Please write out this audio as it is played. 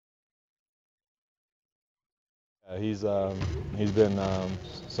He's been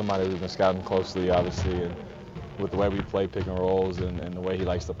somebody who's been scouting closely, obviously, and with the way we play pick and rolls and the way he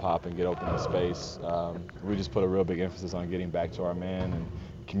likes to pop and get open in space, we just put a real big emphasis on getting back to our man and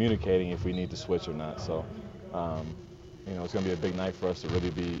communicating if we need to switch or not. So, it's going to be a big night for us to really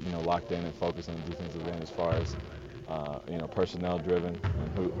be, locked in and focused on the defensive end as far as, personnel driven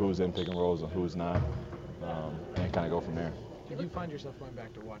and who's in pick and rolls and who's not, and kind of go from there. Did you find yourself going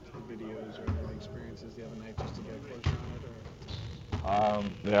back to watch the videos or the experiences the other night just to get a closer on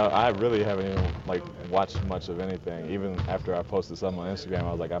it? Yeah, I really haven't even watched much of anything. Even after I posted something on Instagram,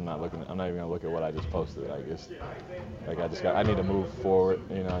 I was like, I'm not even gonna look at what I just posted. I need to move forward.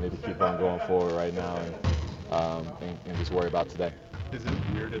 I need to keep on going forward right now and just worry about today. Is it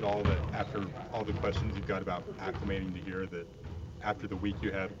weird at all that after all the questions you've got about acclimating to here, that after the week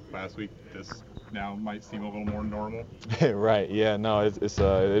you had last week, this now might seem a little more normal? Right. Yeah. No. It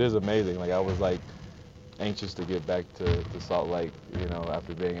is amazing. I was anxious to get back to Salt Lake.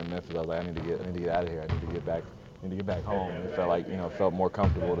 After being in Memphis, I was like, I need to get out of here. I need to get back home. And it felt felt more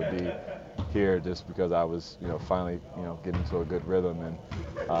comfortable to be here just because I was finally getting into a good rhythm,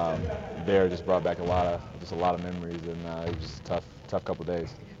 and there just brought back a lot of memories, and it was just a tough couple of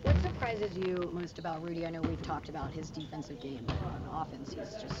days. What surprises you most about Rudy? I know we've talked about his defensive game, but on offense,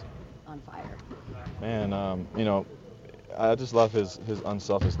 he's just on fire. Man, I just love his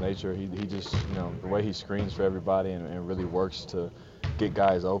unselfish nature. He just, the way he screens for everybody and really works to get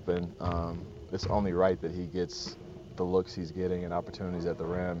guys open. It's only right that he gets the looks he's getting and opportunities at the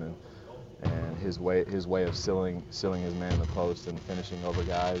rim, and his way of sealing his man in the post and finishing over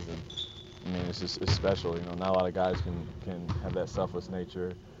guys. And it's special. Not a lot of guys can have that selfless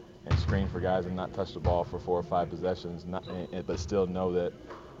nature and screen for guys and not touch the ball for 4 or 5 possessions, but still know that,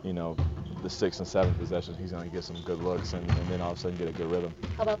 the 6th and 7th possessions he's going to get some good looks and then all of a sudden get a good rhythm.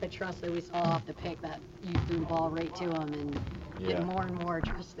 How about the trust that we saw off the pick, that you threw the ball right to him and get more and more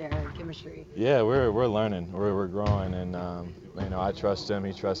trust there and chemistry? Yeah, we're learning, we're growing, and I trust him,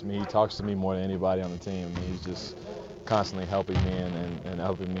 he trusts me, he talks to me more than anybody on the team. He's just constantly helping me and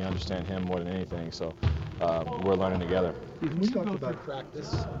helping me understand him more than anything. So we're learning together. When you go through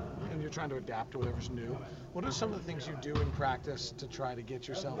practice and you're trying to adapt to whatever's new, what are some of the things you do in practice to try to get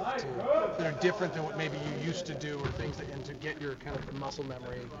yourself to that are different than what maybe you used to do, or things and to get your kind of muscle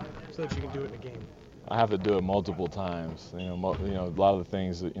memory so that you can do it in a game? I have to do it multiple times. A lot of the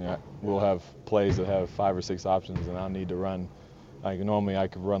things that, we'll have plays that have 5 or 6 options, and I'll need to run. Normally I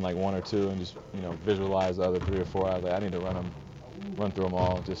could run 1 or 2 and just visualize the other 3 or 4. I need to run through them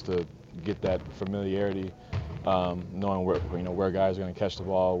all just to get that familiarity, knowing where guys are going to catch the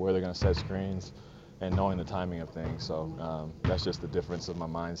ball, where they're going to set screens, and knowing the timing of things. So that's just the difference of my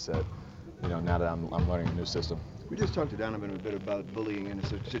mindset. Now that I'm learning a new system. We just talked to Donovan a bit about bullying and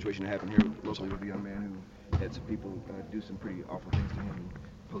a situation that happened here locally with a young man who had some people do some pretty awful things to him and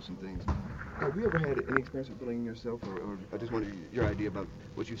post some things. Have you ever had any experience with bullying yourself, or I just wanted your idea about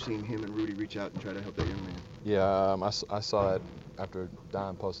what you've seen him and Rudy reach out and try to help that young man? Yeah, I saw that after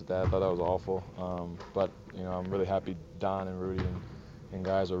Don posted that. I thought that was awful. But I'm really happy Don and Rudy and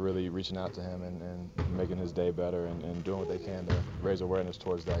guys are really reaching out to him and making his day better and doing what they can to raise awareness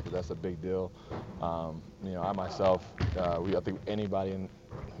towards that, because that's a big deal. I myself, I think anybody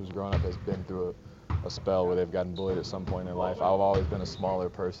who's grown up has been through a spell where they've gotten bullied at some point in life. I've always been a smaller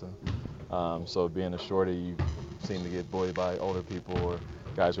person, so being a shorty, you seem to get bullied by older people or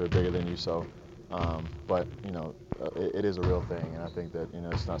guys who are bigger than you. So, but it is a real thing, and I think that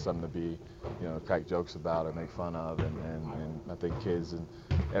it's not something to be crack jokes about or make fun of, and I think kids and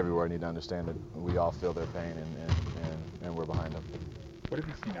everywhere need to understand that we all feel their pain and we're behind them. What have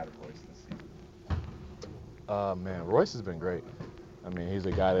you seen out of Royce this season? Man, Royce has been great. He's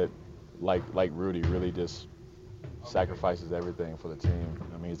a guy that, like Rudy, really just sacrifices everything for the team.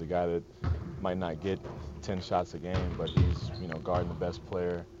 He's a guy that might not get 10 shots a game, but he's guarding the best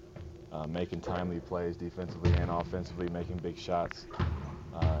player, making timely plays defensively and offensively, making big shots,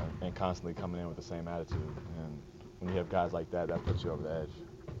 and constantly coming in with the same attitude. And when you have guys like that, that puts you over the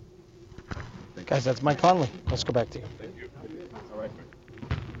edge. Guys, that's Mike Conley. Let's go back to you. Thank you.